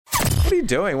What are you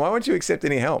doing? Why won't you accept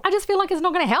any help? I just feel like it's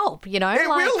not going to help, you know? It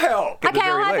will help. At Okay, the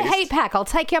very I'll have least. the heat pack. I'll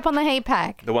take you up on the heat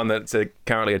pack. The one that's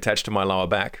currently attached to my lower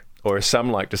back, or as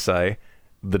some like to say,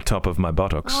 the top of my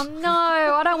buttocks. Oh, no.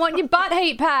 I don't want your butt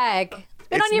heat pack.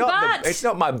 It's on your butt. It's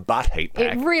not my butt heat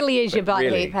pack. It really is your butt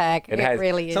heat pack. It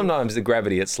really is. Sometimes the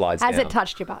gravity, it slides down. Has it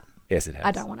touched your butt? Yes, it has.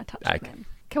 I don't want to touch it Okay. then.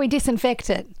 Can we disinfect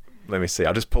it? Let me see.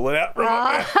 I'll just pull it out.